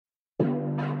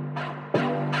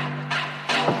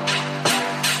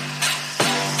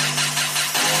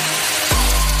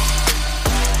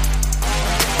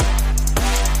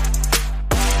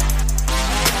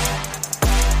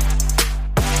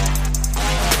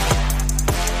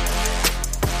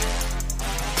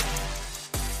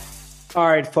All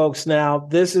right, folks. Now,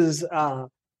 this is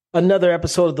another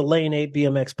episode of the Lane 8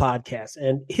 BMX podcast.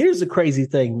 And here's the crazy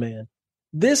thing, man.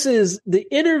 This is the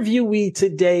interviewee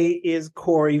today is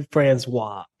Cory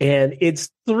Franzwa. And it's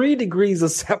 3 degrees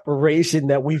of separation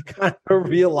that we've kind of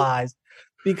realized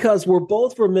because we're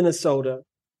both from Minnesota.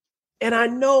 And I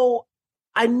know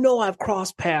I've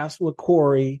crossed paths with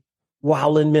Cory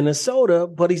while in Minnesota,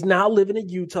 but he's now living in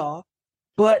Utah.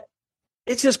 But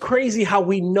it's just crazy how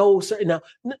we know certain. Now,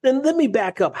 and let me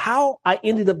back up. How I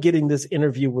ended up getting this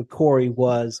interview with Cory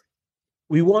was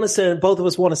both of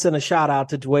us want to send a shout out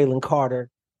to Dwaylen Carter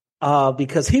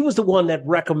because he was the one that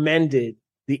recommended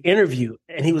the interview.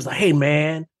 And he was like, "Hey,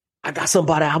 man, I got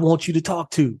somebody I want you to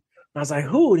talk to." And I was like,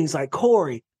 "Who?" And he's like,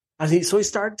 "Cory." So he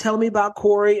started telling me about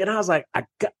Cory. And I was like, I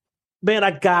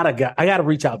gotta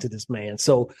reach out to this man.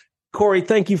 So, Cory,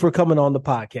 thank you for coming on the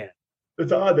podcast.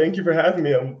 It's odd. Thank you for having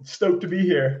me. I'm stoked to be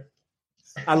here.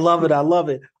 I love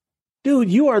it.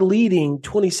 Dude, you are leading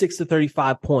 26 to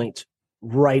 35 points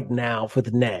right now for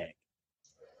the NAG.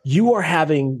 You are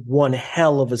having one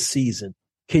hell of a season.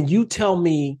 Can you tell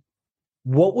me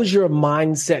what was your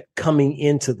mindset coming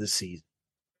into the season?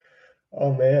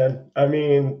 Oh man. I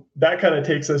mean, that kind of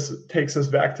takes us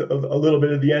back to a little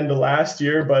bit of the end of last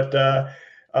year, but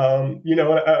I'm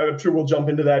sure we'll jump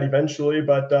into that eventually,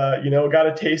 but, got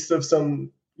a taste of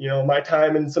some, my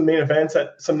time in some main events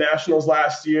at some nationals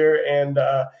last year. And,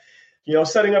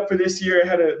 setting up for this year, I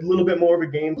had a little bit more of a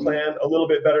game plan, a little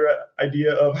bit better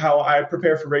idea of how I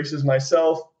prepare for races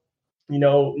myself,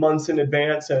 months in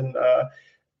advance and,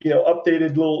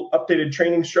 updated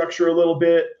training structure a little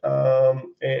bit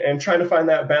and trying to find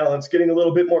that balance, getting a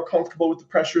little bit more comfortable with the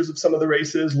pressures of some of the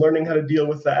races, learning how to deal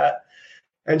with that.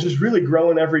 And just really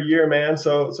growing every year, man.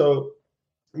 So,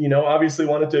 obviously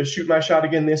wanted to shoot my shot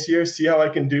again this year, see how I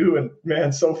can do. And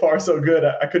man, so far, so good.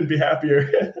 I couldn't be happier.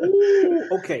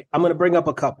 Okay. I'm going to bring up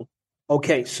a couple.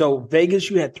 Okay. So Vegas,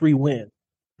 you had 3 wins.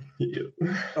 Yeah.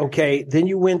 Okay. Then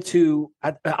you went to,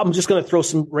 I'm just going to throw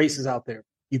some races out there.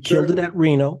 You killed it at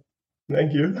Reno.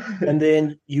 Thank you. And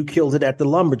then you killed it at the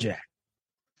Lumberjack.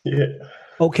 Yeah.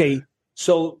 Okay.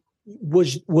 So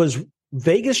was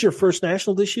Vegas your first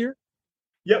national this year?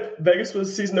 Yep, Vegas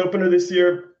was season opener this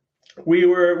year. We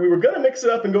were going to mix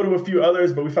it up and go to a few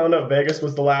others, but we found out Vegas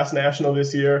was the last national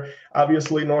this year.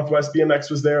 Obviously, Northwest BMX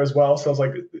was there as well. So I was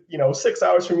like, 6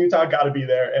 hours from Utah, got to be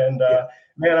there. And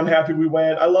man, I'm happy we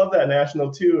went. I love that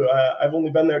national too. I've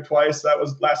only been there twice.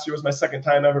 Last year was my second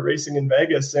time ever racing in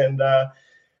Vegas, and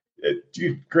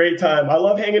dude, great time. I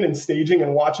love hanging and staging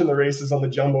and watching the races on the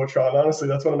Jumbotron. Honestly,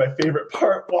 that's one of my favorite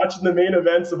parts, watching the main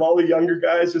events of all the younger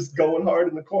guys just going hard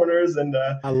in the corners and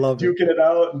I love duking it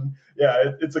out. And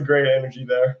yeah, it's a great energy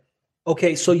there.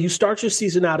 Okay, so you start your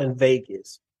season out in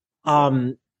Vegas.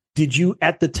 Did you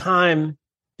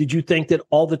think that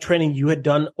all the training you had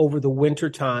done over the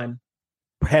winter time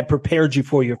had prepared you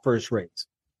for your first race?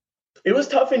 It was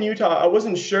tough in Utah. I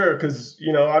wasn't sure because,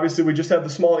 obviously we just have the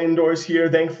small indoors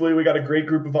here. Thankfully, we got a great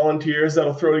group of volunteers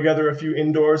that'll throw together a few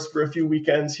indoors for a few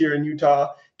weekends here in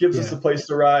Utah. Gives us a place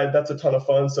to ride. That's a ton of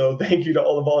fun. So thank you to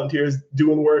all the volunteers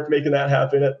doing work, making that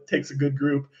happen. It takes a good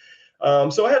group.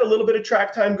 So I had a little bit of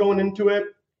track time going into it.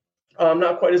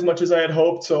 Not quite as much as I had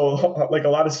hoped. So like a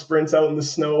lot of sprints out in the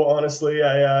snow, honestly.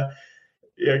 I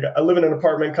live in an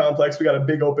apartment complex. We got a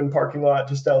big open parking lot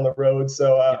just down the road.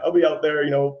 So I'll be out there,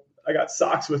 I got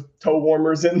socks with toe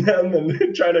warmers in them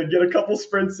and trying to get a couple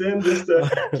sprints in just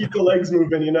to keep the legs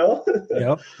moving,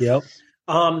 Yep.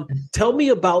 Tell me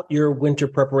about your winter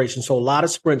preparation. So a lot of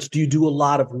sprints. Do you do a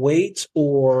lot of weights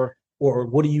or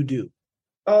what do you do?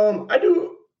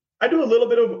 I do a little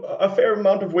bit of a fair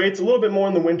amount of weights, a little bit more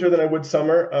in the winter than I would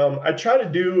summer. I try to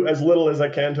do as little as I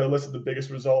can to elicit the biggest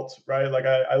results, right? Like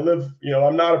I live,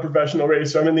 I'm not a professional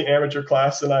racer. I'm in the amateur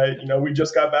class and we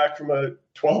just got back from a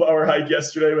 12-hour hike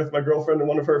yesterday with my girlfriend and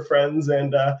one of her friends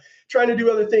and trying to do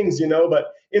other things,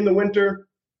 but in the winter,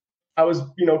 I was,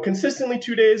 consistently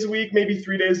 2 days a week, maybe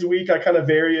 3 days a week. I kind of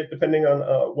vary it depending on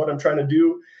what I'm trying to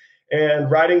do.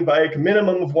 And riding bike,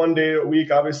 minimum of 1 day a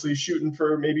week, obviously shooting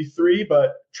for maybe 3,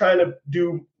 but trying to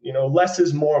do, less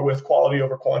is more with quality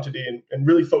over quantity and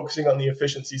really focusing on the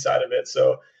efficiency side of it.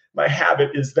 So my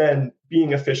habit is then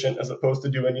being efficient as opposed to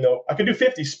doing, I could do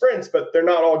 50 sprints, but they're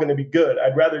not all going to be good.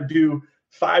 I'd rather do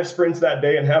 5 sprints that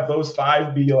day and have those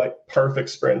 5 be like perfect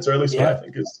sprints, or at least what I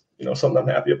think is, something I'm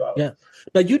happy about. Yeah.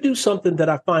 Now you do something that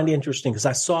I find interesting because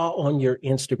I saw on your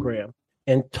Instagram,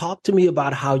 and talk to me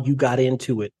about how you got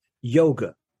into it.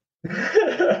 Yoga.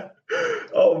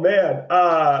 Oh man.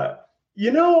 I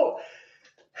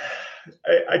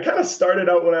kind of started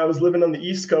out when I was living on the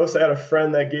East Coast. I had a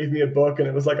friend that gave me a book and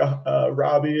it was like a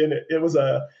Robbie, and it was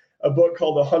a a book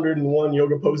called 101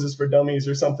 Yoga Poses for Dummies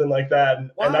or something like that.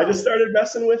 And I just started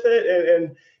messing with it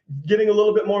and getting a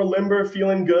little bit more limber,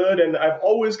 feeling good. And I've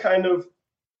always kind of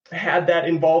had that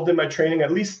involved in my training,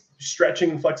 at least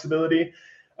stretching and flexibility.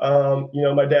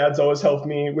 My dad's always helped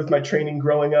me with my training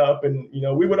growing up, and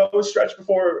we would always stretch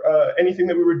before anything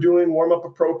that we were doing, warm up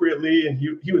appropriately, and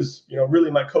he was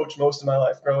really my coach most of my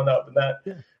life growing up, and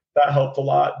that helped a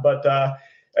lot. But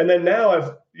and then now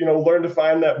I've learned to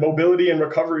find that mobility and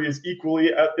recovery is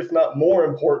equally, if not more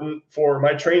important for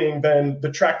my training than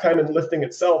the track time and lifting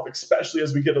itself, especially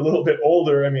as we get a little bit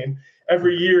older. I mean,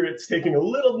 every year it's taking a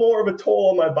little more of a toll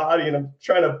on my body, and I'm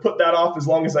trying to put that off as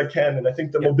long as I can. And I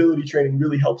think the mobility training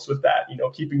really helps with that,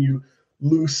 keeping you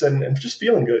loose and just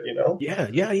feeling good,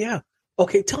 Yeah.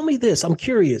 Okay, tell me this. I'm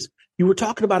curious. You were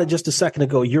talking about it just a second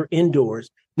ago. You're indoors.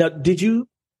 Now,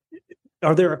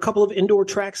 are there a couple of indoor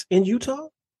tracks in Utah?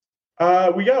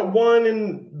 We got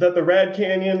one that the Rad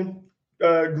Canyon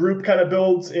group kind of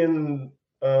builds in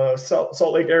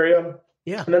Salt Lake area.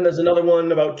 Yeah. And then there's another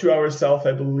one about 2 hours south,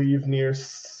 I believe, near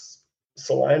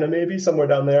Salina, maybe somewhere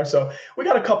down there. So we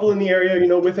got a couple in the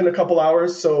area, within a couple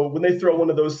hours. So when they throw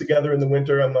one of those together in the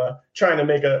winter, I'm trying to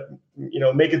make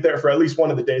it there for at least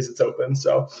one of the days it's open.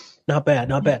 So not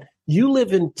bad. You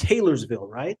live in Taylorsville,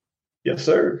 right? Yes,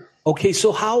 sir. Okay,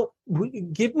 so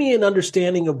give me an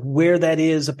understanding of where that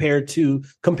is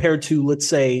compared to, let's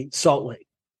say, Salt Lake.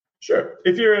 Sure.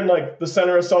 If you're in like the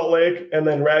center of Salt Lake, and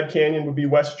then Rad Canyon would be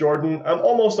West Jordan, I'm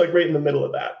almost like right in the middle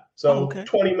of that. So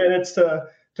 20 minutes to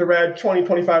Rad,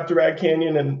 25 to Rad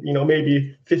Canyon, and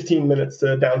maybe 15 minutes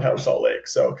to downtown Salt Lake.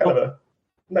 So kind of a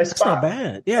nice spot. That's not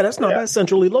bad. Yeah, that's not bad.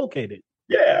 Centrally located.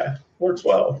 Yeah, works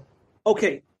well.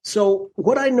 Okay, so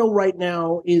what I know right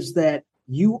now is that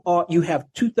you have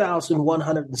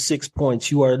 2,106 points.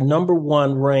 You are number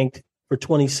one ranked for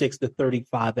 26 to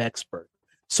 35 expert.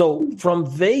 So from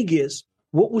Vegas,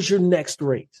 what was your next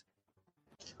race?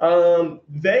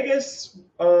 Vegas,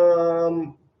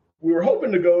 we were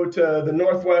hoping to go to the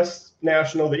Northwest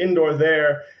National, the indoor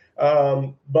there,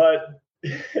 but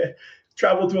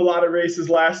traveled to a lot of races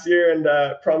last year and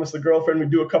promised the girlfriend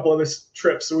we'd do a couple of this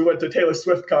trips. So we went to Taylor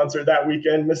Swift concert that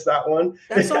weekend, missed that one.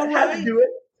 That's all right. Had to do it.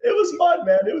 It was fun,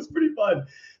 man. It was pretty fun.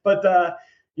 But,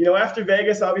 after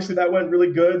Vegas, obviously that went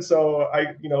really good. So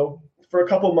I, for a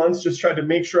couple of months, just tried to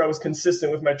make sure I was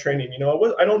consistent with my training.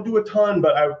 I don't do a ton,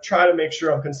 but I try to make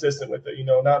sure I'm consistent with it,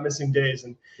 not missing days.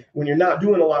 And when you're not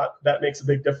doing a lot, that makes a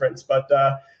big difference. But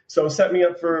so set me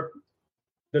up for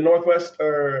the Northwest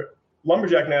or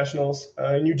Lumberjack Nationals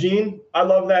in Eugene. I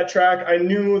love that track. I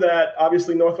knew that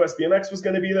obviously Northwest BMX was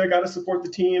going to be there, got to support the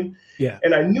team. Yeah.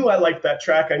 And I knew I liked that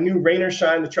track. I knew rain or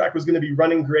shine, the track was going to be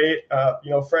running great.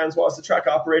 Franzwa was the track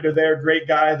operator there, great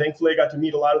guy. Thankfully, I got to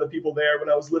meet a lot of the people there when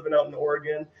I was living out in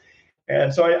Oregon.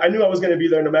 And so I knew I was going to be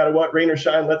there no matter what, rain or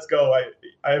shine, let's go.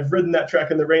 I've ridden that track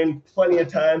in the rain plenty of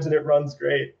times, and it runs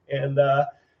great. And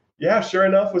sure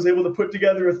enough, was able to put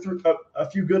together a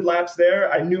few good laps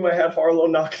there. I knew I had Harlow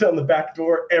knocking on the back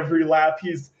door every lap.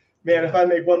 If I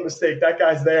make one mistake, that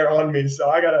guy's there on me. So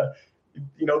I got to,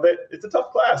 it's a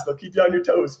tough class. They'll keep you on your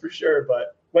toes for sure,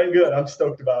 but went good. I'm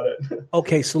stoked about it.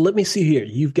 Okay, so let me see here.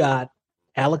 You've got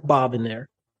Alec Bob in there.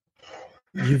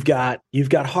 You've got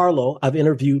Harlow. I've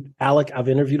interviewed Alec. I've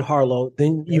interviewed Harlow.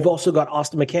 Then you've also got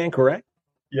Austin McCann, correct?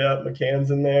 Yeah,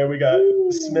 McCann's in there. We got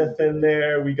Smith in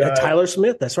there. We got Tyler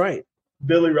Smith. That's right.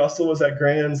 Billy Russell was at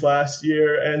Grands last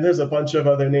year. And there's a bunch of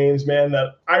other names, man,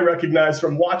 that I recognize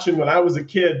from watching when I was a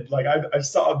kid. Like I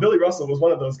saw Billy Russell was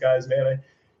one of those guys, man. I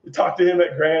talked to him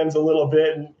at Grands a little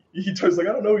bit, and he was like,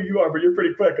 I don't know who you are, but you're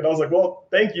pretty quick. And I was like, well,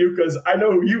 thank you, because I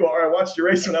know who you are. I watched your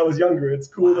race when I was younger. It's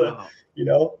cool to,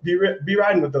 be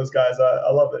riding with those guys.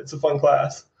 I love it. It's a fun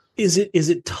class. Is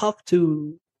it tough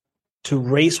to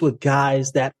race with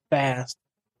guys that fast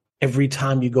every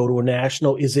time you go to a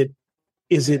national? Is it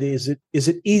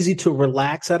easy to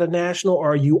relax at a national,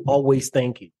 or are you always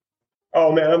thinking?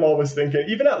 Oh man, I'm always thinking.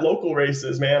 Even at local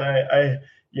races, man, I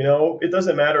it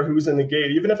doesn't matter who's in the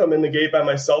gate. Even if I'm in the gate by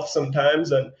myself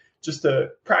sometimes, and just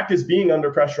to practice being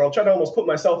under pressure, I'll try to almost put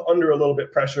myself under a little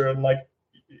bit pressure and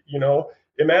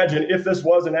imagine if this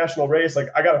was a national race, like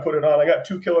I got to put it on. I got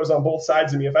 2 killers on both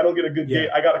sides of me. If I don't get a good gate,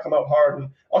 I got to come out hard. And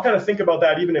I'll kind of think about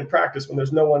that even in practice when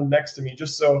there's no one next to me,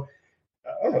 just so,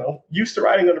 I don't know, used to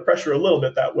riding under pressure a little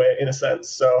bit that way in a sense.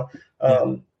 So,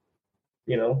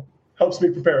 helps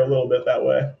me prepare a little bit that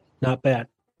way. Not bad.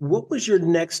 What was your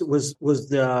next, was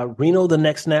the Reno the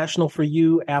next national for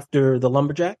you after the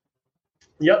Lumberjack?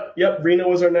 Yep. Reno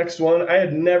was our next one. I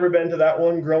had never been to that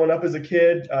one growing up as a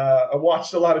kid. I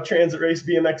watched a lot of transit race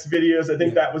BMX videos. I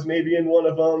think that was maybe in one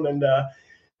of them. And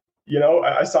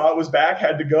I saw it was back,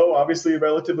 had to go. Obviously,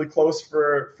 relatively close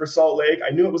for Salt Lake.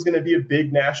 I knew it was going to be a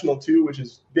big national too, which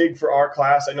is big for our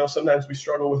class. I know sometimes we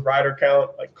struggle with rider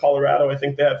count, like Colorado. I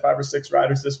think they had 5 or 6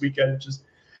 riders this weekend, which is,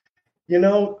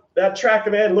 that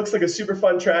track, man, looks like a super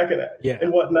fun track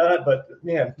and whatnot. But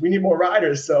man, we need more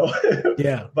riders. So,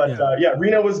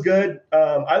 Reno was good.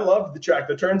 I loved the track.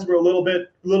 The turns were a little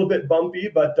bit bumpy,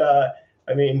 but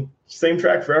same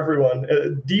track for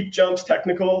everyone. Deep jumps,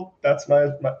 technical. That's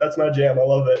my jam. I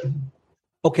love it.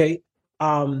 Okay.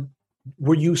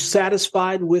 Were you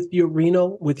satisfied with your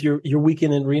Reno, with your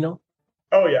weekend in Reno?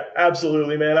 Oh yeah,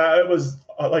 absolutely, man. I was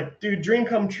dude, dream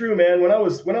come true, man. When I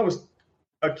was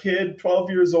a kid, 12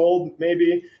 years old,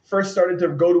 maybe first started to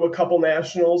go to a couple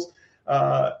nationals.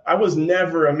 I was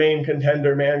never a main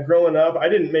contender, man. Growing up, I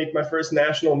didn't make my first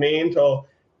national main till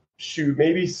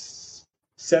maybe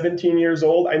 17 years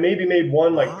old. I maybe made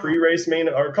one pre-race main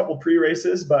or a couple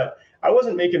pre-races, but I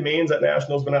wasn't making mains at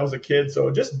nationals when I was a kid. So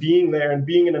just being there and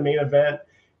being in a main event,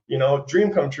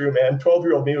 dream come true, man.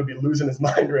 12-year-old me would be losing his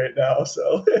mind right now.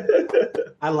 So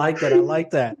I like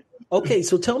that. Okay,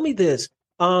 so tell me this.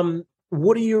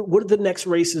 What are the next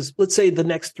races? Let's say the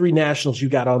next 3 nationals you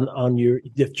got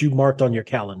that you marked on your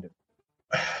calendar.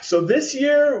 So this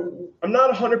year, I'm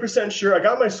not 100% sure. I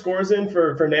got my scores in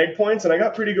for nag points, and I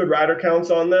got pretty good rider counts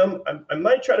on them. I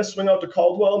might try to swing out to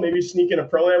Caldwell, maybe sneak in a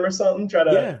Pro-Am or something, try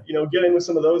to get in with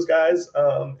some of those guys,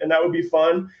 and that would be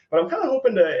fun. But I'm kind of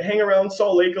hoping to hang around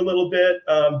Salt Lake a little bit,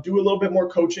 do a little bit more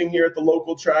coaching here at the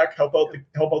local track, help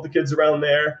out the kids around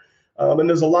there. And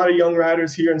there's a lot of young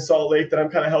riders here in Salt Lake that I'm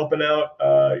kind of helping out,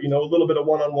 a little bit of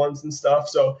one-on-ones and stuff.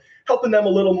 So helping them a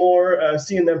little more,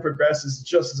 seeing them progress is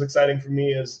just as exciting for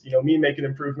me as, me making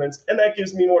improvements. And that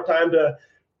gives me more time to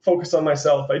focus on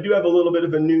myself. I do have a little bit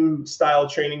of a new style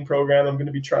training program I'm going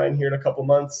to be trying here in a couple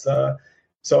months.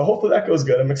 So hopefully that goes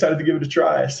good. I'm excited to give it a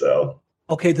try. So.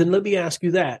 Okay, then let me ask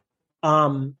you that.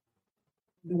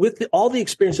 With all the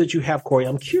experience that you have, Cory,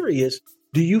 I'm curious,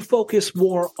 do you focus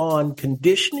more on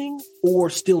conditioning or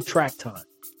still track time?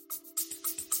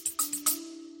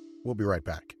 We'll be right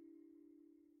back.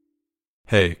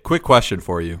 Hey, quick question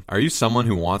for you. Are you someone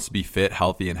who wants to be fit,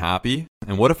 healthy, and happy?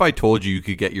 And what if I told you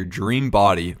could get your dream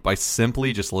body by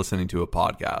simply just listening to a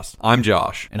podcast? I'm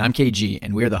Josh. And I'm KG,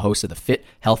 and we're the hosts of the Fit,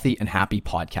 Healthy, and Happy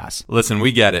podcast. Listen,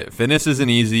 we get it. Fitness isn't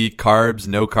easy. Carbs,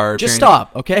 no carbs. Just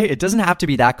stop, okay? It doesn't have to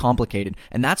be that complicated.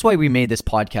 And that's why we made this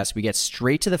podcast. We get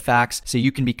straight to the facts so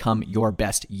you can become your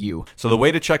best you. So the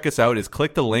way to check us out is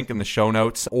click the link in the show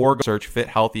notes or search Fit,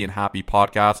 Healthy, and Happy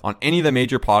podcast on any of the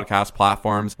major podcast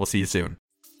platforms. We'll see you soon.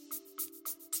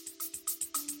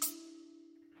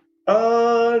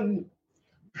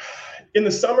 In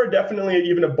the summer, definitely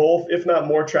even a both, if not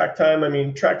more track time. I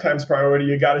mean, track time's priority.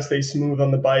 You got to stay smooth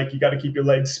on the bike. You got to keep your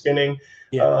legs spinning.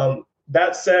 Yeah.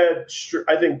 That said,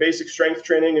 I think basic strength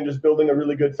training and just building a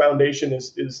really good foundation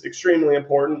is extremely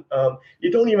important.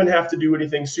 You don't even have to do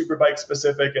anything super bike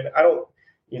specific. And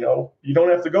you don't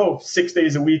have to go 6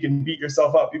 days a week and beat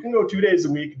yourself up. You can go 2 days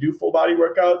a week, do full body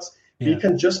workouts. Yeah. You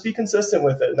can just be consistent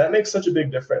with it. And that makes such a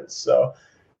big difference. So.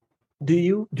 Do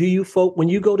you when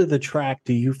you go to the track,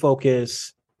 do you go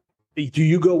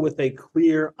with a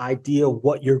clear idea of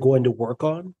what you're going to work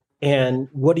on? And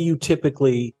what do you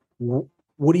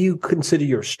consider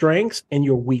your strengths and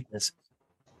your weaknesses?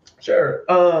 Sure.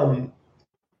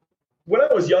 When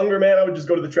I was younger, man, I would just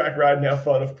go to the track, ride, and have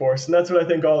fun, of course. And that's what I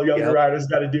think all younger riders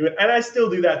got to do. And I still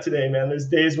do that today, man. There's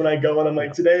days when I go and I'm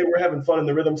like, today we're having fun in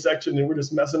the rhythm section and we're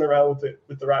just messing around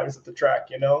with the riders at the track,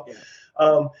 Yeah.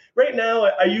 Right now,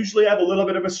 I usually have a little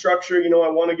bit of a structure. I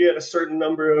want to get a certain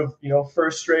number of,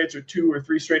 first straights or 2 or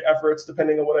 3 straight efforts,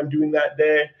 depending on what I'm doing that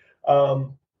day.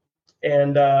 I'll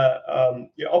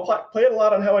play it a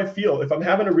lot on how I feel. If I'm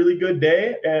having a really good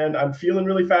day and I'm feeling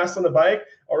really fast on the bike,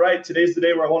 all right, today's the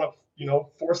day where I want to,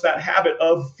 force that habit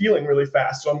of feeling really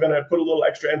fast. So I'm going to put a little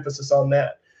extra emphasis on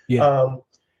that. Yeah.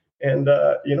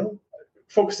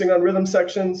 Focusing on rhythm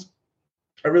sections.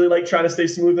 I really like trying to stay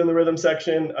smooth in the rhythm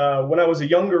section. When I was a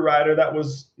younger rider, that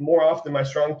was more often my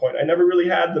strong point. I never really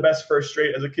had the best first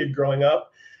straight as a kid growing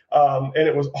up. And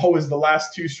it was always the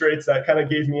last 2 straights that kind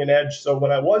of gave me an edge. So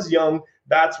when I was young,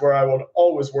 that's where I would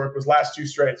always work, was last 2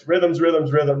 straights, rhythms.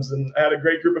 And I had a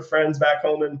great group of friends back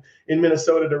home in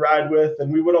Minnesota to ride with,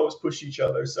 and we would always push each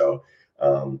other. So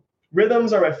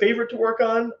rhythms are my favorite to work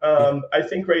on. I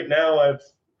think right now I've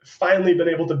finally been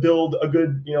able to build a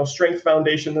good, strength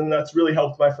foundation, and that's really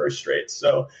helped my first straight.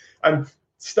 So I'm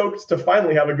stoked to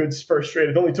finally have a good first straight.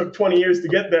 It only took 20 years to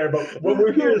get there, but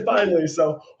we're here finally.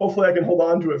 So hopefully I can hold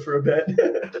on to it for a bit.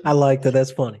 I like that.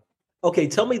 That's funny. Okay.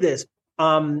 Tell me this.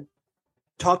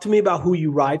 Talk to me about who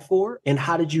you ride for and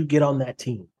how did you get on that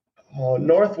team? Oh,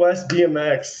 Northwest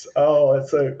BMX. Oh,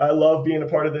 I love being a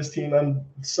part of this team. I'm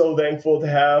so thankful to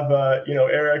have,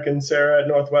 Eric and Sarah at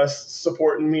Northwest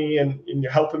supporting me and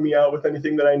helping me out with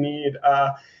anything that I need.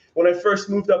 When I first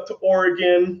moved up to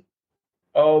Oregon,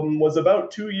 was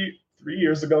about 3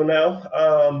 years ago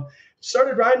now.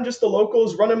 Started riding just the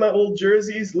locals, running my old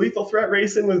jerseys. Lethal Threat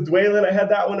Racing with Dwaylen. I had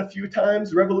that one a few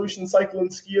times. Revolution Cycle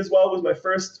and Ski as well was my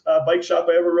first bike shop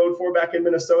I ever rode for back in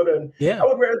Minnesota. And Yeah. I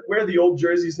would wear the old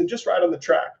jerseys and just ride on the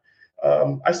track.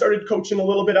 I started coaching a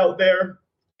little bit out there,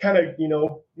 kind of,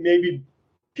 maybe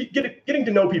getting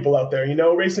to know people out there,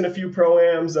 racing a few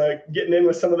pro-ams, getting in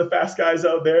with some of the fast guys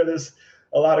out there. There's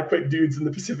a lot of quick dudes in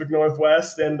the Pacific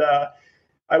Northwest. And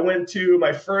I went to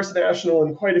my first national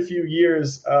in quite a few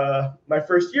years, my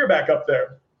first year back up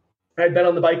there. I had been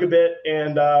on the bike a bit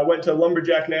and went to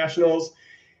Lumberjack Nationals.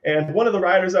 And one of the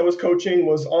riders I was coaching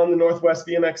was on the Northwest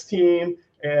BMX team.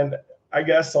 And I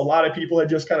guess a lot of people had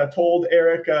just kind of told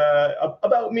Eric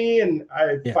about me. And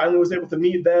I finally was able to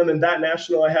meet them. And that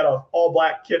national, I had an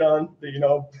all-black kit on,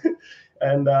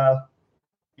 and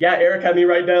Eric had me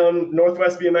write down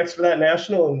Northwest BMX for that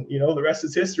national, and the rest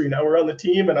is history. Now we're on the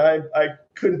team, and I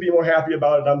couldn't be more happy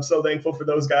about it. I'm so thankful for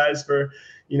those guys for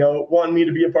wanting me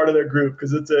to be a part of their group,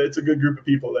 because it's a good group of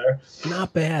people there.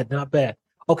 Not bad.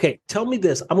 Okay, tell me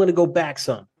this. I'm going to go back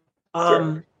some.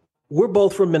 Sure. We're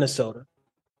both from Minnesota.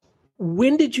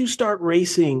 When did you start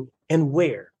racing and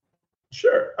where?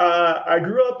 Sure. I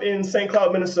grew up in St.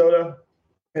 Cloud, Minnesota.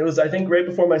 It was, I think, right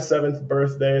before my 7th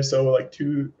birthday, so like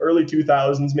early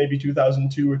 2000s, maybe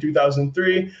 2002 or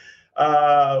 2003.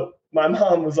 My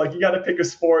mom was like, you got to pick a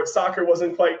sport. Soccer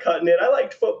wasn't quite cutting it. I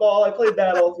liked football. I played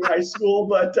that all through high school,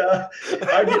 but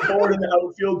I'd get bored in the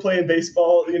outfield playing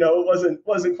baseball. It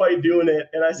wasn't quite doing it.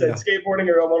 And I said, skateboarding,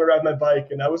 or I want to ride my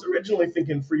bike. And I was originally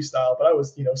thinking freestyle, but I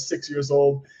was, 6 years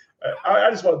old. I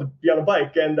just wanted to be on a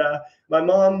bike. And my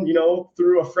mom,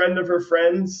 through a friend of her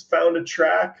friends, found a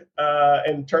track.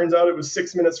 And turns out it was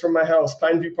 6 minutes from my house,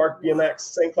 Pineview Park BMX,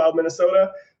 St. Cloud,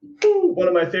 Minnesota. One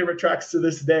of my favorite tracks to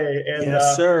this day. And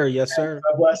Yes, sir.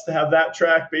 I'm blessed to have that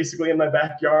track basically in my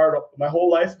backyard my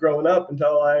whole life growing up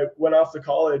until I went off to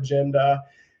college, and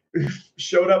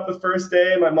showed up the first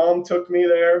day. My mom took me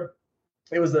there.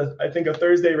 It was I think a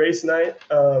Thursday race night.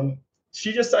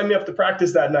 She just signed me up to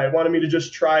practice that night, wanted me to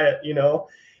just try it,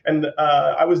 and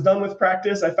I was done with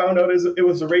practice. I found out it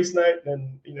was a race night,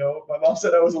 and, my mom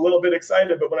said I was a little bit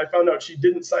excited, but when I found out she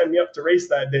didn't sign me up to race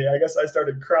that day, I guess I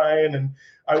started crying, and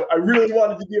I really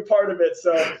wanted to be a part of it.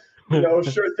 So,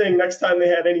 sure thing. Next time they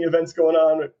had any events going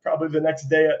on, probably the next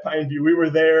day at Pineview, we were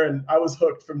there, and I was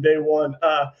hooked from day one.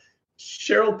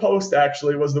 Cheryl Post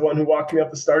actually was the one who walked me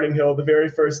up the starting hill the very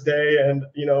first day, and,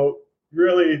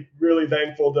 really, really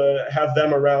thankful to have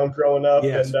them around growing up.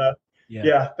 Yes. And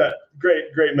that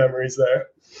great memories there.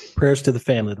 Prayers to the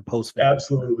family, the Post family.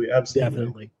 Absolutely.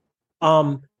 Definitely.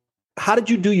 How did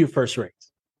you do your first race?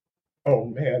 Oh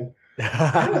man,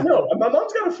 I don't know. My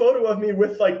mom's got a photo of me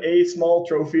with like a small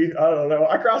trophy. I don't know.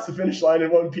 I crossed the finish line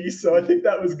in one piece, so I think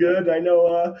that was good. I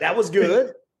know that was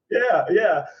good.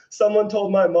 Yeah. Someone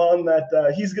told my mom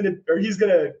that he's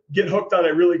gonna get hooked on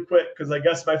it really quick, because I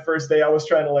guess my first day I was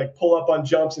trying to like pull up on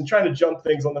jumps and trying to jump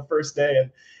things on the first day.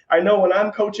 And I know when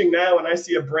I'm coaching now and I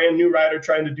see a brand new rider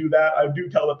trying to do that, I do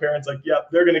tell the parents like, yep,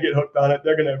 they're gonna get hooked on it.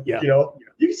 They're gonna,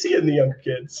 you can see it in the younger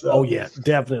kids. So. Oh yeah,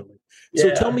 definitely. Yeah.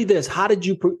 So tell me this: how did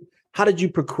you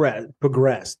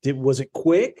progress? Was it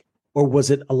quick, or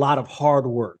was it a lot of hard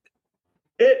work?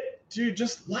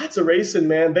 Just lots of racing,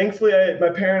 man. Thankfully, my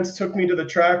parents took me to the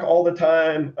track all the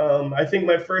time. I think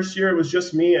my first year it was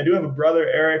just me. I do have a brother,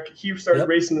 Eric. He started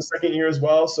racing the second year as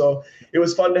well. So it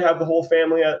was fun to have the whole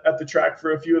family at the track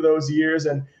for a few of those years,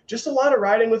 and just a lot of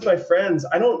riding with my friends.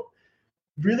 I don't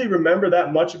really remember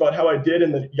that much about how I did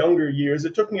in the younger years.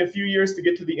 It took me a few years to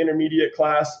get to the intermediate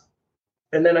class.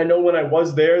 And then I know when I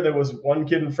was there was one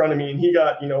kid in front of me, and he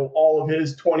got, all of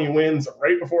his 20 wins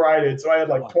right before I did. So I had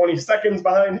like 20 seconds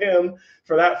behind him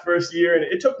for that first year. And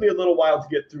it took me a little while to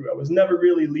get through. I was never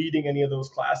really leading any of those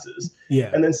classes. Yeah.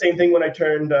 And then same thing when I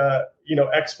turned,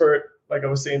 expert, like I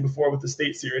was saying before with the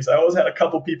state series, I always had a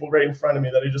couple people right in front of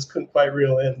me that I just couldn't quite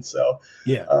reel in. So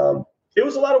it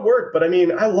was a lot of work, but I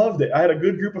mean, I loved it. I had a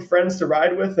good group of friends to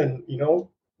ride with, and,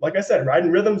 like I said,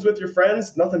 riding rhythms with your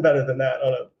friends, nothing better than that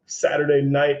on a Saturday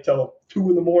night till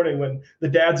 2 a.m. when the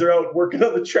dads are out working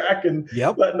on the track and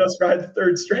letting us ride the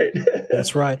third straight.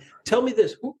 That's right. Tell me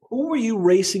this: who were you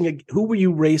racing? Who were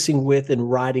you racing with and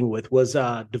riding with? Was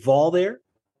Duvall there?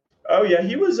 Oh yeah,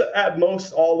 he was at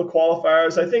most all the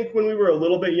qualifiers. I think when we were a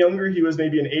little bit younger, he was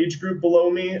maybe an age group below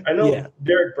me. I know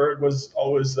Derek Bird was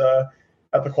always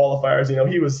at the qualifiers.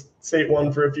 He was state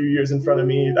one for a few years in front of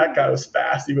me. That guy was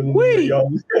fast, even when we were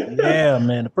young. Yeah,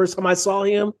 man. The first time I saw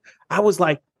him, I was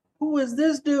like, who is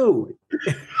this dude?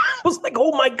 I was like,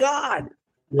 oh my God.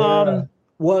 Yeah.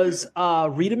 Was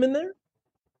Riedemann there?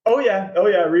 Oh yeah.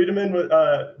 Riedemann with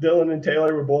Dylan and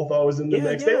Taylor were both always in the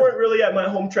mix. They weren't really at my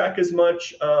home track as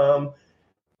much.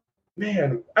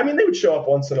 Man, I mean, they would show up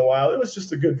once in a while. It was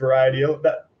just a good variety of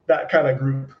that kind of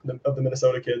group of the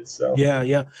Minnesota kids. So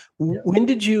yeah. When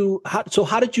did you?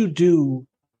 How did you do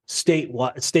state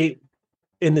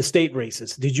in the state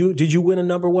races? Did you win a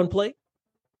number one plate?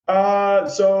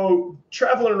 So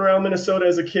traveling around Minnesota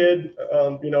as a kid,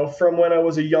 from when I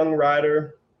was a young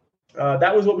rider,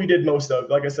 that was what we did most of.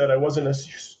 Like I said, I wasn't a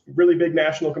really big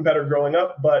national competitor growing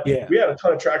up, but we had a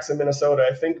ton of tracks in Minnesota.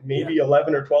 I think maybe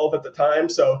 11 or 12 at the time.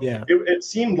 So it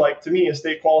seemed like to me a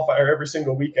state qualifier every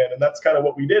single weekend. And that's kind of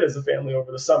what we did as a family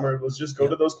over the summer, was just go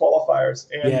to those qualifiers.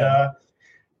 And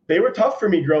they were tough for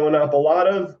me growing up. A lot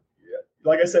of,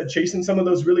 like I said, chasing some of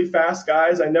those really fast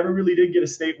guys. I never really did get a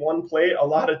state one plate. A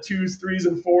lot of 2s, 3s,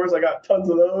 and 4s. I got tons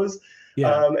of those.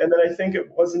 And then I think it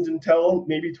wasn't until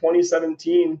maybe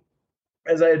 2017,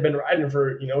 as I had been riding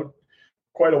for,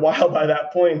 quite a while by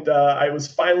that point, I was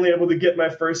finally able to get my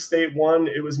first state one.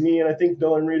 It was me and I think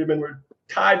Dylan Riedemann were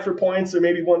tied for points, or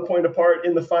maybe 1 point apart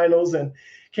in the finals, and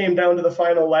came down to the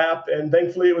final lap. And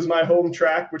thankfully it was my home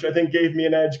track, which I think gave me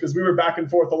an edge because we were back and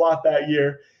forth a lot that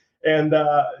year. And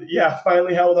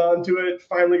finally held on to it.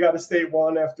 Finally got a state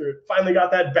one finally got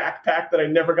that backpack that I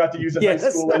never got to use in high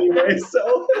school anyway.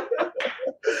 So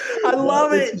I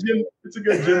love it. It's a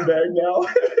good gym bag now.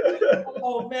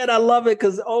 Oh man, I love it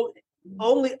because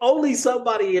only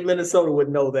somebody in Minnesota would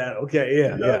know that. Okay,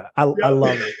 yeah. I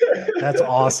love it. That's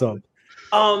awesome.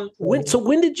 How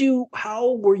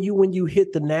were you when you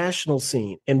hit the national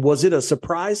scene, and was it a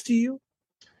surprise to you?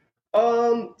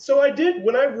 So I did,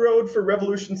 when I rode for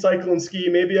Revolution Cycle and Ski,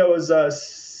 maybe I was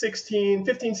 15,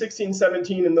 16,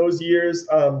 17 in those years.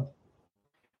 We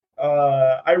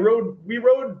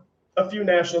rode a few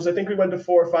nationals. I think we went to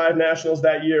 4 or 5 nationals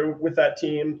that year with that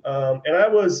team. And I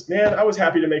was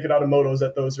happy to make it out of motos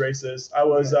at those races. I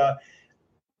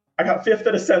got 5th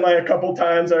at a semi a couple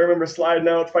times. I remember sliding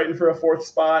out, fighting for a 4th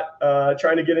spot,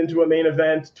 trying to get into a main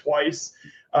event twice.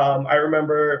 I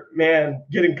remember,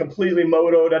 getting completely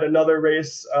motoed at another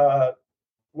race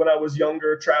when I was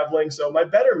younger, traveling. So my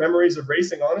better memories of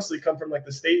racing honestly come from like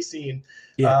the state scene.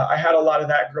 I had a lot of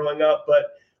that growing up,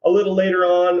 but a little later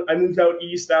on, I moved out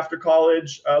east after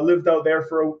college, lived out there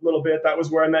for a little bit. That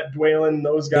was where I met Dwaylen and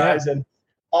those guys, and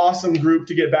awesome group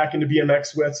to get back into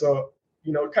BMX with. So,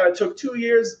 it kind of took 2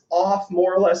 years off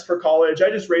more or less for college.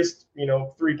 I just raced,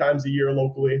 3 times a year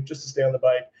locally just to stay on the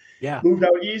bike. Moved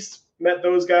out east, met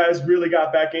those guys, really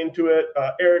got back into it.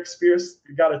 Eric Spears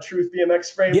got a Truth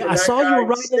BMX frame. Yeah, I saw you were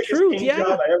riding the Truth.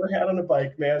 Job I ever had on a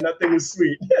bike, man. That thing was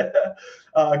sweet.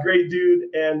 Great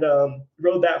dude, and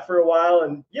rode that for a while.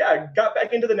 And got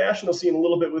back into the national scene a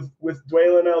little bit with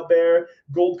Dwaylen out there.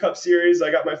 Gold Cup Series.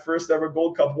 I got my first ever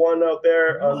Gold Cup 1 out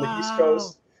there on the East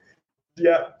Coast.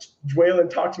 Yeah, Dwaylen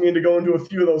talked me into going to a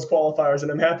few of those qualifiers,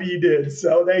 and I'm happy he did.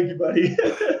 So thank you, buddy.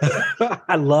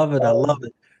 I love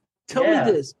it. Tell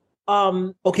me this.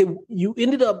 Okay, you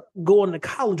ended up going to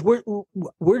college.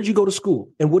 Where did you go to school,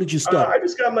 and what did you study? I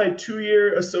just got my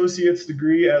 2-year associate's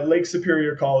degree at Lake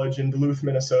Superior College in Duluth,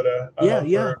 Minnesota.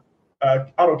 For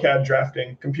AutoCAD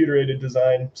drafting, computer-aided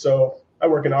design. So I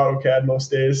work in AutoCAD most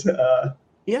days.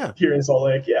 Here in Salt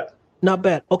Lake. Yeah. Not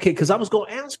bad. Okay, because I was going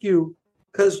to ask you,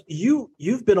 because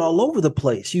you've been all over the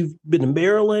place. You've been to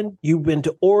Maryland, you've been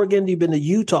to Oregon, you've been to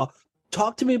Utah.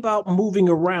 Talk to me about moving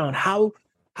around. How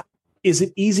is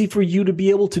it easy for you to be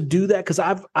able to do that? Because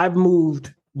I've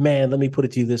moved, man, let me put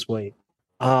it to you this way.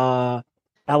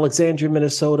 Alexandria,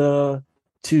 Minnesota,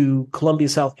 to Columbia,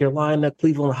 South Carolina,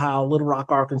 Cleveland, Ohio, Little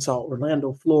Rock, Arkansas,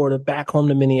 Orlando, Florida, back home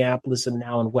to Minneapolis, and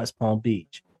now in West Palm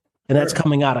Beach. And that's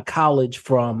coming out of college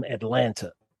from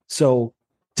Atlanta. So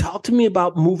talk to me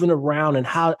about moving around, and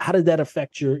how did that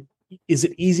affect is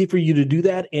it easy for you to do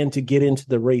that and to get into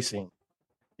the racing?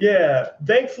 Yeah,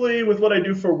 thankfully with what I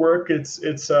do for work, it's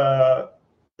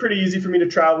pretty easy for me to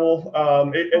travel.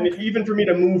 And even for me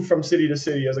to move from city to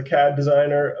city as a CAD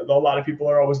designer, a lot of people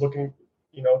are always looking,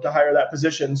 to hire that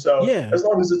position. So as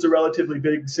long as it's a relatively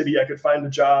big city, I could find a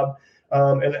job.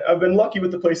 And I've been lucky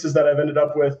with the places that I've ended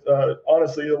up with.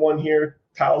 Honestly, the one here,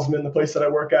 Talisman, the place that I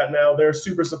work at now, they're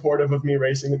super supportive of me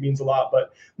racing. It means a lot.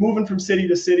 But moving from city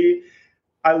to city,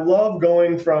 I love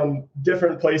going from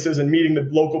different places and meeting the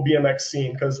local BMX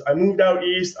scene, because I moved out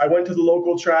east. I went to the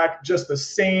local track, just the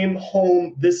same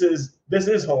home. This is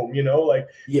home, like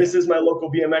Yeah. this is my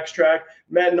local BMX track.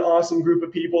 Met an awesome group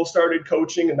of people, started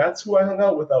coaching, and that's who I hung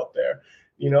out with out there.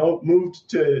 Moved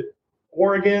to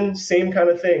Oregon, same kind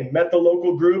of thing. Met the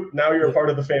local group. Now you're a part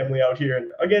of the family out here.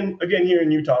 And again here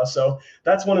in Utah. So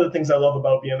that's one of the things I love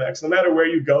about BMX. No matter where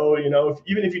you go,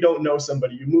 even if you don't know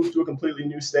somebody, you move to a completely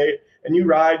new state and you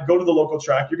ride, go to the local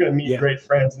track, you're going to meet great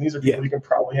friends. And these are people you can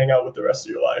probably hang out with the rest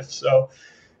of your life. So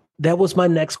that was my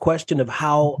next question of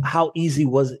how easy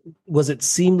was it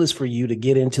seamless for you to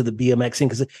get into the BMX scene?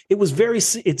 Because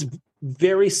it's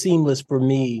very seamless for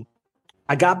me.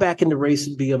 I got back into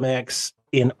racing BMX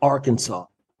in Arkansas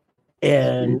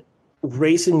and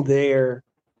racing there.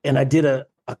 And I did a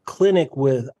clinic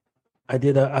with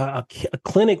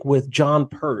clinic with John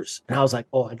Purse. And I was like,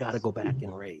 oh, I got to go back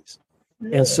and race.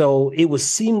 Yeah. And so it was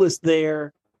seamless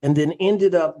there, and then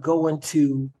ended up going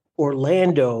to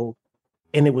Orlando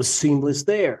and it was seamless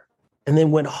there. And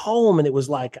then went home and it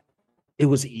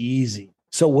was easy.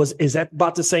 So is that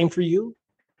about the same for you?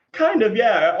 Kind of,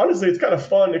 yeah. Honestly, it's kind of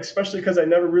fun, especially because I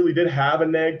never really did have a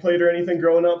nag plate or anything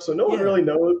growing up. So no one really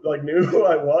knew who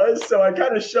I was. So I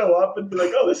kind of show up and be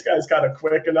like, oh, this guy's kind of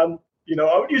quick. And I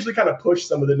would usually kind of push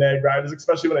some of the nag riders,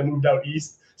 especially when I moved out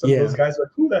east. Some of those guys are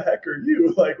like, who the heck are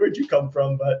you? Like, where'd you come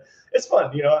from? But it's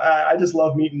fun. I just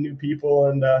love meeting new people.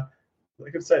 And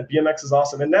like I said, BMX is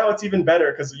awesome. And now it's even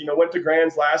better because, went to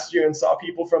Grands last year and saw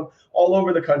people from all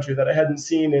over the country that I hadn't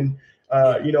seen in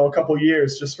a couple of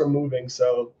years just from moving.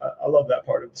 So I love that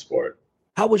part of the sport.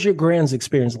 How was your Grands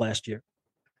experience last year?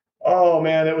 Oh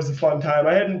man, it was a fun time.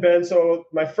 I hadn't been. So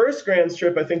my first Grands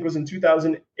trip, I think, was in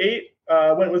 2008.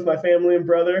 Went with my family and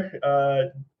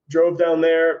brother, drove down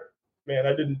there. Man,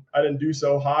 I didn't do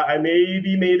so hot. I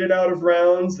maybe made it out of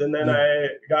rounds, and then I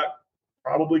got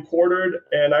probably quartered.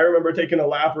 And I remember taking a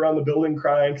lap around the building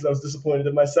crying because I was disappointed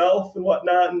in myself and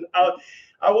whatnot. And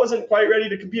I wasn't quite ready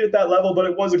to compete at that level, but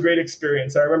it was a great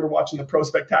experience. I remember watching the Pro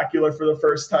Spectacular for the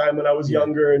first time when I was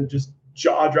younger, and just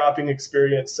jaw-dropping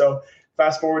experience. So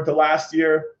fast forward to last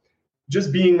year,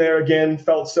 just being there again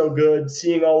felt so good,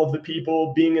 seeing all of the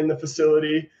people, being in the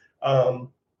facility.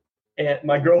 And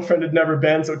my girlfriend had never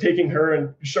been, so taking her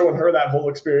and showing her that whole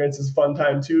experience is a fun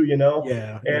time too,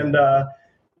 And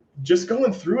just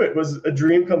going through it was a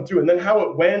dream come true. And then how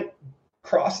it went,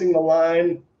 crossing the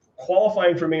line,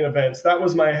 qualifying for main events, that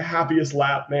was my happiest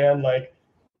lap, man. Like,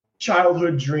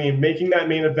 childhood dream, making that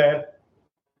main event.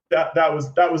 That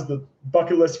was the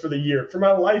bucket list for the year, for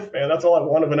my life, man. That's all I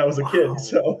wanted when I was a kid.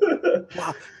 So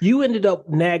wow. You ended up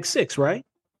NAG 6, right?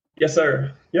 Yes,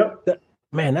 sir. Yep.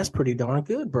 Man, that's pretty darn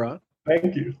good, bro.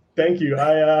 Thank you.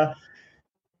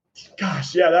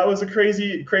 Gosh, yeah, that was a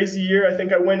crazy year. I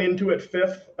think I went into it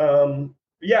fifth.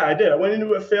 Yeah, I did. I went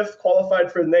into it fifth,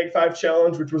 qualified for the NAG 5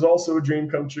 challenge, which was also a dream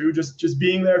come true. Just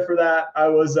being there for that, I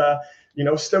was,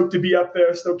 stoked to be up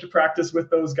there, stoked to practice with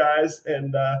those guys,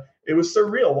 and it was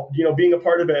surreal, being a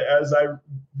part of it, as I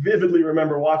vividly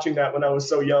remember watching that when I was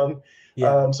so young.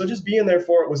 Yeah. So just being there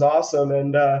for it was awesome,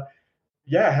 and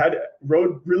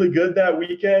rode really good that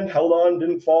weekend. Held on,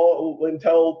 didn't fall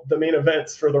until the main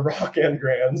events for the Rock and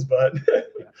Grands, but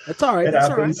that's all right. It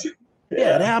happens. All right.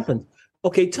 Yeah, it happens.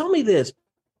 Okay, tell me this: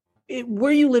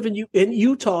 where you live in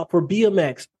Utah for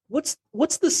BMX,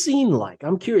 what's the scene like?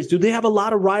 I'm curious. Do they have a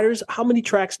lot of riders? How many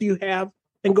tracks do you have?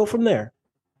 And go from there.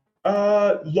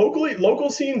 Local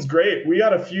scene's great. We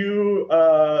got a few,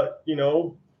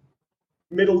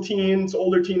 middle teens,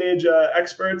 older teenage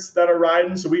experts that are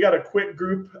riding. So we got a quick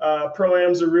group.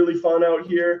 Pro-Ams are really fun out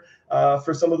here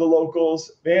for some of the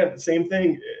locals. Man, same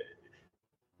thing.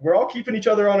 We're all keeping each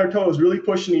other on our toes, really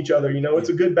pushing each other. It's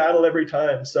a good battle every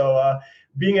time. So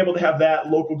being able to have that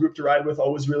local group to ride with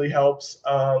always really helps.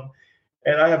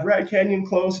 And I have Rat Canyon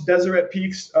close, Deseret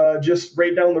Peaks just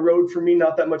right down the road from me,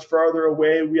 not that much farther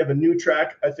away. We have a new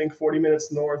track, I think 40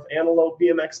 minutes north, Antelope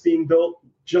BMX being built.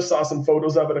 Just saw some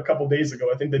photos of it a couple days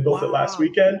ago. I think they built it last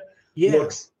weekend. Yeah.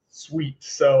 Looks sweet.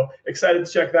 So excited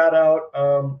to check that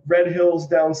out. Red Hills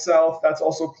down south, that's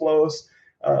also close,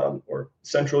 or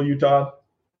central Utah.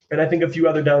 And I think a few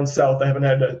other down south. I haven't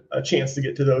had a chance to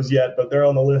get to those yet, but they're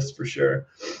on the list for sure.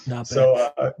 Not bad.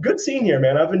 So good scene here,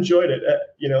 man. I've enjoyed it.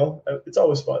 It's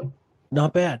always fun.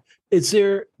 Not bad.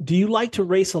 Do you like to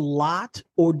race a lot,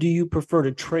 or do you prefer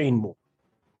to train more?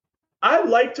 I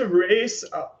like to race.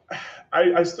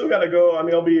 I still got to go. I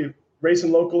mean, I'll be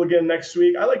racing local again next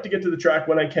week. I like to get to the track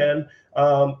when I can.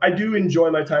 I do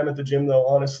enjoy my time at the gym, though,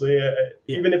 honestly.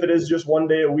 Even if it is just one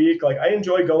day a week, like, I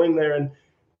enjoy going there and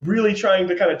really trying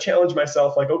to kind of challenge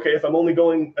myself, like, okay, if I'm only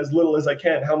going as little as I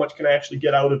can, how much can I actually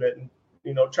get out of it? And,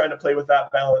 trying to play with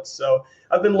that balance. So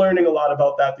I've been learning a lot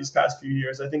about that these past few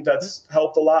years. I think that's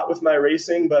helped a lot with my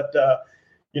racing, but, a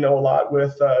lot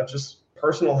with just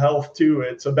personal health too.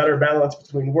 It's a better balance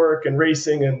between work and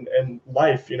racing and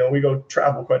life. We go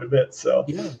travel quite a bit. So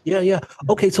yeah.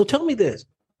 Okay, so tell me this.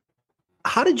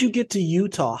 How did you get to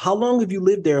Utah? How long have you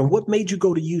lived there, and what made you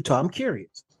go to Utah? I'm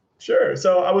curious. Sure.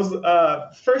 So I was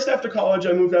first after college,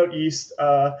 I moved out east.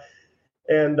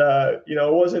 And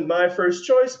it wasn't my first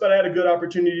choice, but I had a good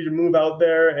opportunity to move out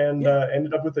there and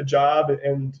ended up with a job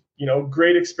and,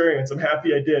 great experience. I'm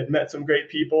happy I did. Met some great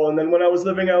people. And then when I was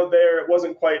living out there, it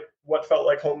wasn't quite what felt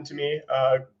like home to me.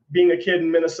 Being a kid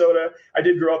in Minnesota, I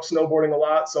did grow up snowboarding a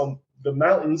lot. So the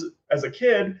mountains, as a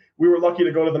kid, we were lucky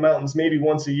to go to the mountains maybe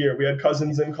once a year. We had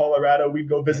cousins in Colorado. We'd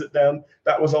go visit them.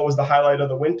 That was always the highlight of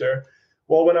the winter.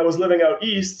 Well, when I was living out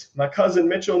east, my cousin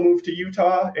Mitchell moved to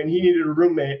Utah and he needed a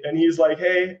roommate. And he's like,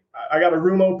 hey, I got a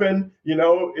room open. He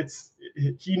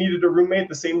needed a roommate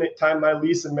the same time my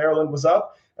lease in Maryland was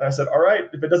up. And I said, all right,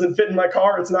 if it doesn't fit in my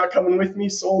car, it's not coming with me.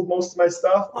 Sold most of my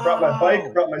stuff, brought my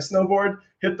bike, brought my snowboard,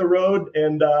 hit the road.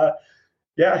 And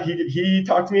he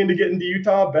talked me into getting to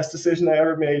Utah. Best decision I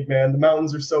ever made, man. The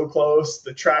mountains are so close.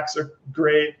 The tracks are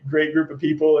great group of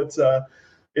people.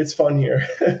 It's fun here.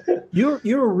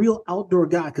 You're a real outdoor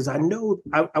guy, because I know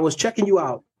I was checking you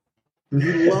out.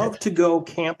 You love to go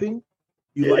camping.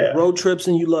 You like road trips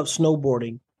and you love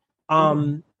snowboarding.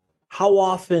 How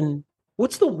often?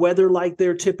 What's the weather like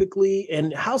there typically,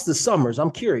 and how's the summers?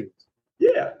 I'm curious.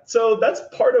 Yeah, so that's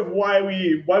part of why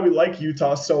we like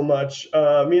Utah so much.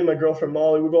 Me and my girlfriend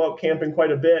Molly, we go out camping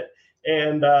quite a bit,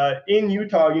 and in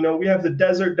Utah, we have the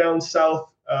desert down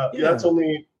south. That's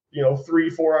only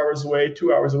 3-4 hours away,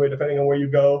 2 hours away, depending on where you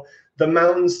go. The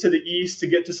mountains to the east to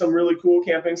get to some really cool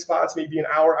camping spots, maybe an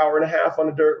hour and a half on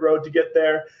a dirt road to get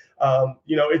there.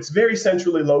 It's very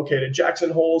centrally located. Jackson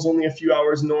Hole's only a few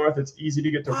hours north. It's easy to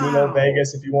get to Reno,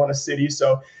 Vegas if you want a city.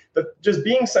 So just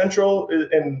being central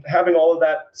and having all of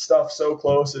that stuff so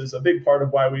close is a big part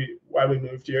of why we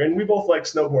moved here. And we both like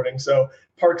snowboarding. So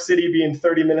Park City being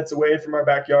 30 minutes away from our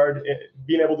backyard,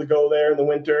 being able to go there in the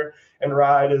winter and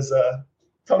ride is a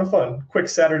ton of fun. Quick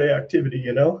Saturday activity,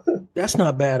 That's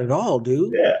not bad at all,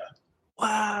 dude. Yeah.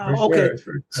 Wow. Okay.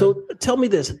 So tell me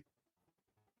this.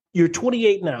 You're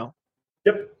 28 now.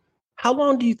 Yep. How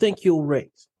long do you think you'll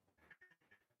race?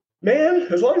 Man,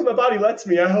 as long as my body lets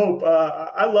me, I hope.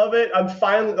 I love it. I'm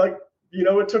finally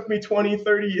it took me 20,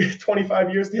 30,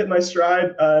 25 years to hit my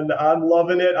stride, and I'm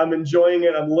loving it. I'm enjoying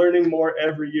it. I'm learning more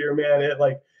every year, man.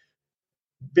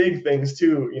 Big things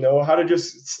too, how to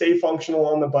just stay functional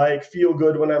on the bike, feel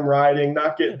good when I'm riding,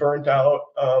 not get burnt out.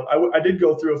 I did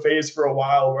go through a phase for a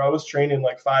while where I was training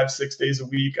like 5-6 days a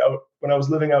week out when I was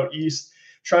living out east,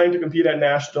 trying to compete at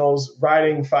nationals,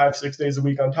 riding 5-6 days a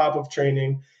week on top of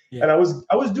training. Yeah. And I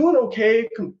was doing okay,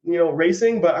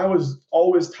 racing, but I was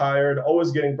always tired, always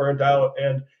getting burnt out.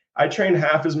 And I train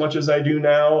half as much as I do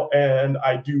now, and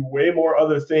I do way more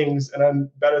other things, and I'm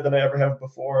better than I ever have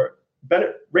before.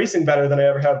 Racing better than I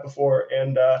ever have before.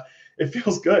 And it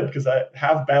feels good because I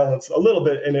have balance a little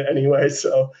bit in it anyway.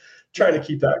 So trying to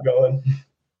keep that going.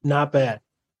 Not bad.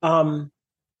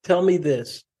 Tell me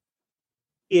this.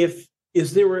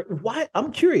 Why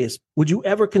I'm curious, would you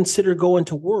ever consider going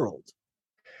to Worlds?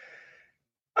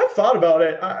 I've thought about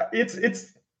it.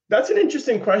 That's an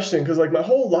interesting question, because like my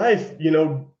whole life,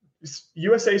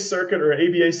 USA circuit or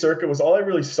ABA circuit was all I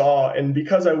really saw. And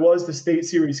because I was the state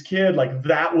series kid, like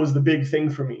that was the big thing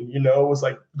for me, it was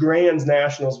like Grands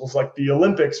Nationals was like the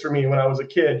Olympics for me when I was a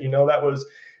kid,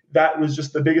 that was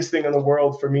just the biggest thing in the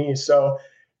world for me. So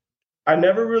I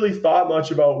never really thought much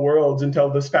about Worlds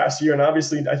until this past year. And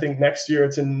obviously I think next year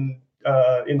it's in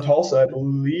Tulsa, I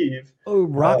believe. Oh,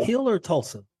 Rock Hill or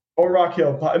Tulsa? Or Rock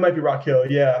Hill. It might be Rock Hill.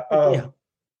 Yeah.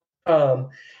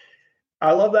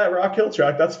 I love that Rock Hill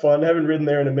track. That's fun. I haven't ridden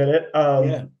there in a minute.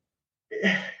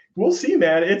 We'll see,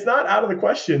 man. It's not out of the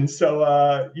question. So,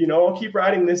 I'll keep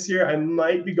riding this year. I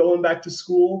might be going back to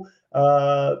school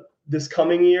this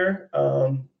coming year,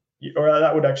 or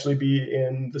that would actually be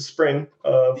in the spring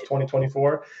of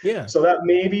 2024. Yeah. So that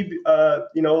maybe,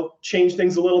 change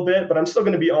things a little bit, but I'm still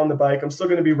going to be on the bike. I'm still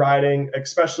going to be riding,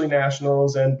 especially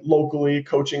nationals and locally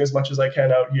coaching as much as I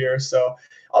can out here. So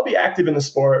I'll be active in the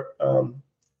sport.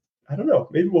 I don't know.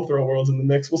 Maybe we'll throw Worlds in the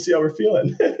mix. We'll see how we're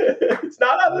feeling.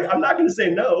 I'm not going to say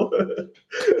no.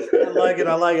 I like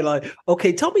it.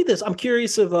 Okay, tell me this. I'm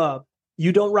curious if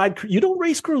you don't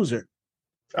race cruiser.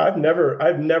 I've never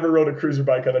rode a cruiser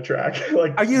bike on a track.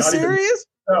 Like, are you serious?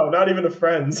 No, not even a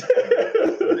friend's.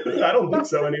 I don't think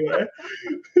so anyway.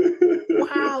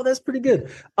 Wow, that's pretty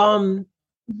good.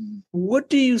 What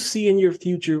do you see in your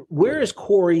future? Where is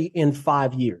Cory in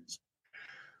 5 years?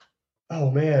 Oh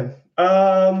man.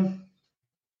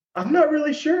 I'm not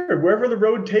really sure. Wherever the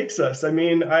road takes us. I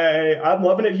mean, I'm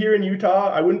loving it here in Utah.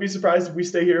 I wouldn't be surprised if we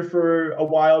stay here for a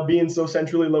while, being so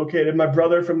centrally located. My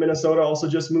brother from Minnesota also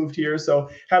just moved here, so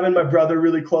having my brother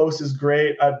really close is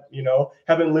great. I,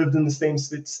 haven't lived in the same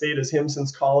state as him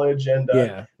since college, and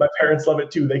my parents love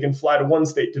it too. They can fly to one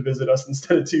state to visit us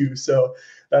instead of two, so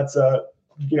that's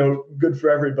good for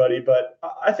everybody. But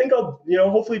I think I'll,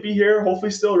 hopefully be here,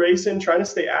 hopefully still racing, trying to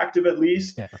stay active at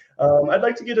least. Yeah. I'd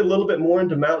like to get a little bit more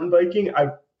into mountain biking.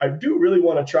 I do really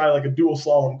want to try like a dual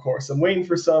slalom course. I'm waiting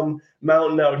for some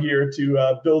mountain out here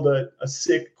to build a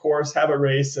sick course, have a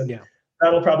race, and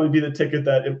that'll probably be the ticket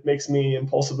that it makes me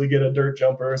impulsively get a dirt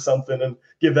jumper or something and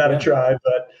give that a try.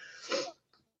 But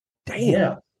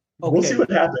damn, we'll see what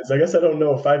happens. I guess I don't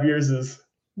know. 5 years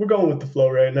we're going with the flow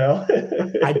right now.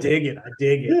 I dig it.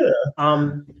 Yeah.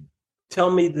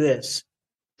 Tell me this: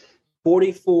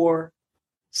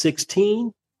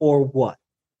 44-16 or what?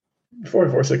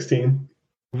 44-16.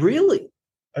 Really?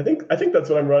 I think that's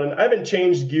what I'm running. I haven't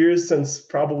changed gears since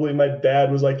probably my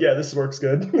dad was like, "Yeah, this works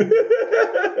good."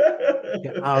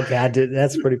 Okay,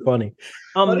 that's pretty funny.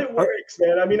 But it works,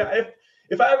 man. I mean,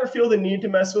 if I ever feel the need to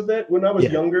mess with it, when I was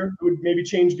younger, I would maybe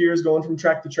change gears going from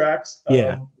track to tracks.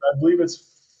 I believe it's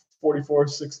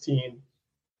 44-16,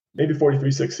 maybe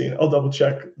 43-16. I'll double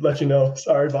check, let you know.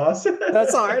 Sorry, boss.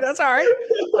 That's all right.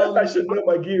 I should know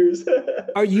my gears.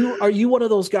 Are you one of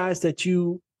those guys that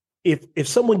if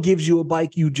someone gives you a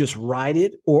bike, you just ride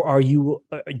it, or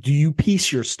do you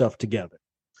piece your stuff together?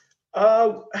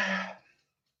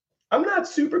 I'm not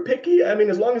super picky. I mean,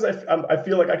 as long as I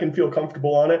feel like I can feel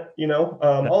comfortable on it,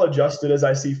 I'll adjust it as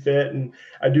I see fit, and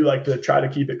I do like to try to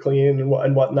keep it clean and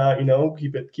whatnot,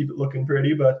 keep it looking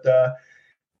pretty. But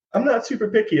I'm not super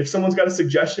picky. If someone's got a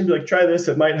suggestion, be like, try this,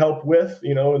 it might help with,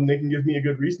 and they can give me a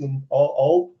good reason.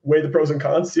 I'll weigh the pros and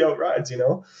cons, see how it rides,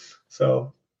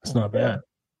 So it's not bad.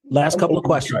 Last couple of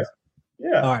questions.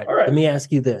 Yeah. All right. Let me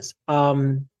ask you this: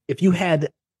 if you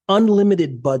had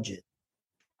unlimited budget,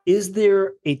 is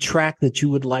there a track that you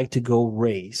would like to go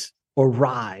race or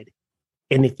ride?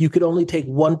 And if you could only take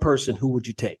one person, who would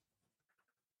you take?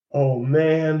 Oh,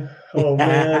 man.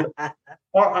 I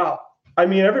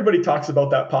mean, everybody talks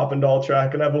about that Papendal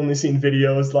track, and I've only seen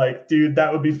videos like, dude,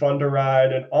 that would be fun to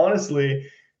ride. And honestly,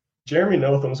 Jeremy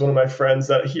Notham's one of my friends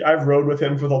that I've rode with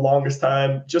him for the longest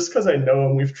time. Just because I know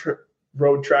him, we've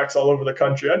rode tracks all over the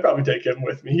country. I'd probably take him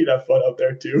with me. He'd have fun out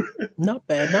there too. Not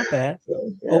bad.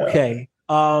 So, yeah. Okay.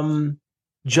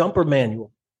 Jumper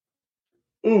manual.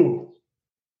 Ooh.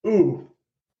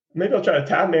 Maybe I'll try to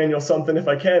tap manual something if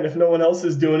I can. If no one else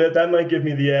is doing it, that might give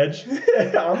me the edge.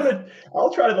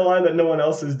 I'll try the line that no one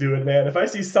else is doing, man. If I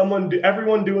see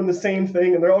everyone doing the same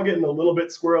thing and they're all getting a little bit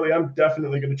squirrely, I'm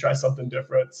definitely going to try something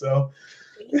different. So,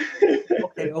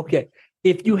 okay.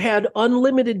 If you had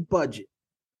unlimited budget,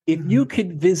 if you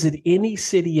could visit any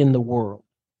city in the world,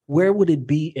 where would it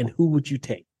be and who would you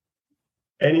take?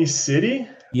 Any city?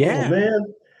 Yeah. Oh, man.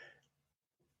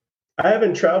 I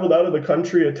haven't traveled out of the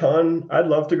country a ton. I'd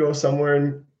love to go somewhere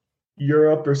in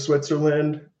Europe or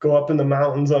Switzerland, go up in the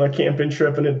mountains on a camping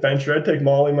trip and adventure. I'd take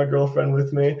Molly, my girlfriend,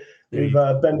 with me. We've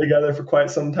been together for quite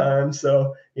some time.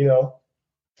 So,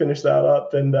 finish that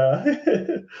up and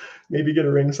maybe get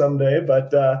a ring someday.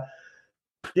 But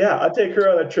yeah, I'd take her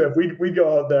on a trip. We'd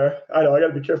go out there. I know I got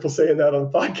to be careful saying that on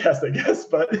the podcast, I guess,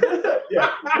 but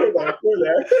yeah, we're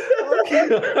there. Okay.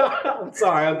 I'm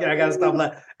sorry. Okay, I got to stop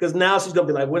that because now she's going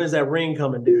to be like, when is that ring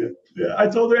coming, dude? Yeah, I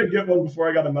told her I'd get one before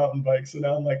I got a mountain bike. So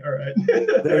now I'm like, all right.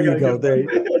 There you go.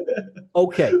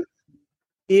 Okay.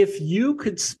 If you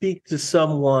could speak to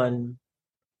someone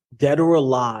dead or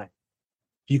alive,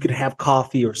 you could have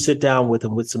coffee or sit down with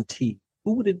them with some tea,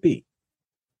 who would it be?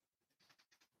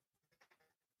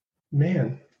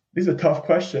 Man, these are tough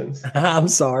questions. I'm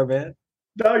sorry, man.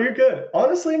 No, you're good.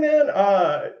 Honestly, man,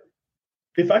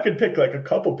 if I could pick like a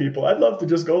couple people, I'd love to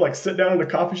just go like sit down in a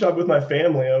coffee shop with my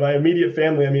family, my immediate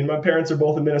family. I mean, my parents are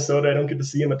both in Minnesota. I don't get to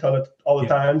see them all the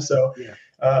time. So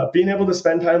being able to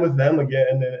spend time with them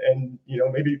again and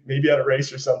maybe at a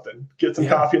race or something, get some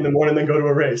coffee in the morning, then go to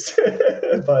a race.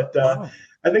 But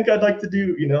I think I'd like to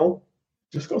do,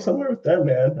 just go somewhere with them,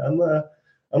 man.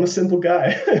 I'm a simple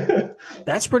guy.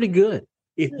 That's pretty good.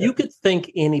 If you could thank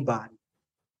anybody,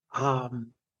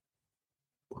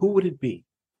 who would it be?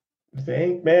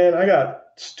 Man, I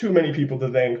got too many people to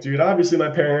thank, dude. Obviously, my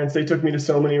parents, they took me to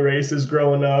so many races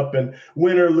growing up, and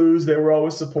win or lose, they were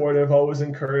always supportive, always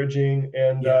encouraging.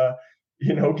 And,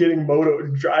 getting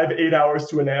motoed, drive 8 hours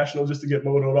to a national just to get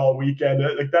motoed all weekend.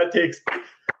 Like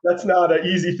that's not an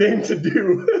easy thing to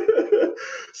do.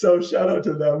 So shout out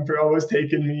to them for always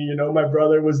taking me. My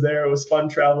brother was there. It was fun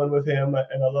traveling with him,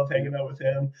 and I love hanging out with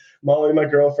him. Molly, my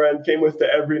girlfriend, came with to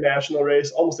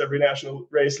almost every national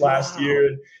race last year.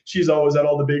 And she's always at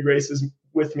all the big races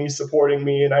with me, supporting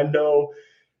me. And I know,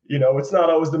 it's not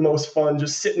always the most fun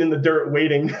just sitting in the dirt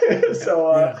waiting.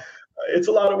 So it's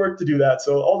a lot of work to do that.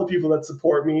 So all the people that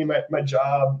support me, my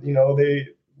job,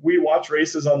 we watch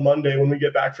races on Monday when we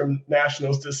get back from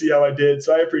nationals to see how I did.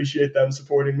 So I appreciate them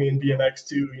supporting me in BMX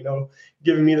too,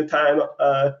 giving me the time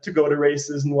to go to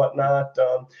races and whatnot.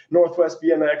 Northwest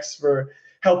BMX for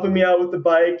helping me out with the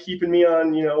bike, keeping me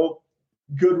on,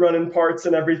 good running parts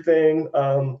and everything.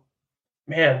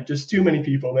 Man, just too many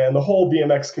people, man. The whole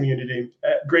BMX community,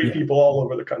 great people all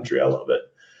over the country. I love it.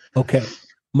 Okay.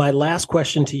 My last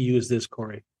question to you is this,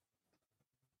 Cory.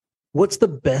 What's the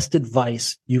best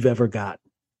advice you've ever got?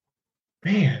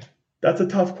 Man, that's a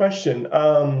tough question.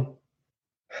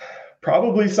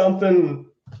 Probably something.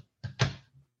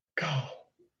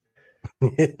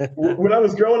 When I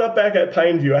was growing up back at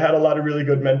Pineview, I had a lot of really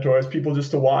good mentors, people just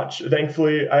to watch.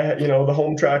 Thankfully, I had, the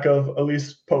home track of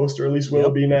Elise Post or Elise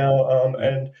Willoughby now,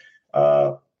 and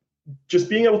just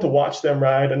being able to watch them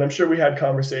ride. And I'm sure we had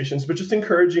conversations, but just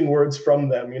encouraging words from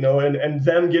them, and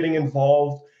them getting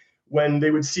involved when they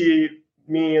would see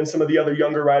me and some of the other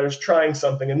younger riders trying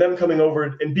something, and them coming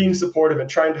over and being supportive and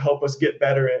trying to help us get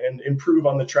better and improve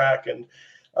on the track. And,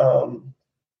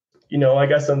 I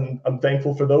guess I'm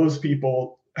thankful for those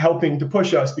people helping to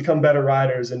push us become better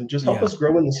riders and just help us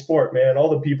grow in the sport, man. All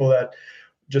the people that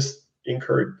just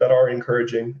are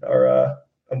encouraging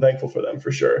I'm thankful for them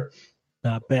for sure.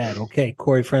 Not bad. Okay.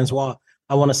 Cory Franzwa,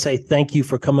 I want to say thank you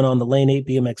for coming on the Lane 8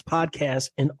 BMX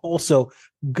podcast, and also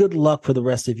good luck for the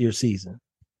rest of your season.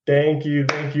 Thank you.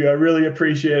 I really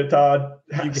appreciate it, Todd.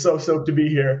 So stoked to be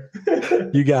here.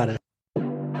 You got it.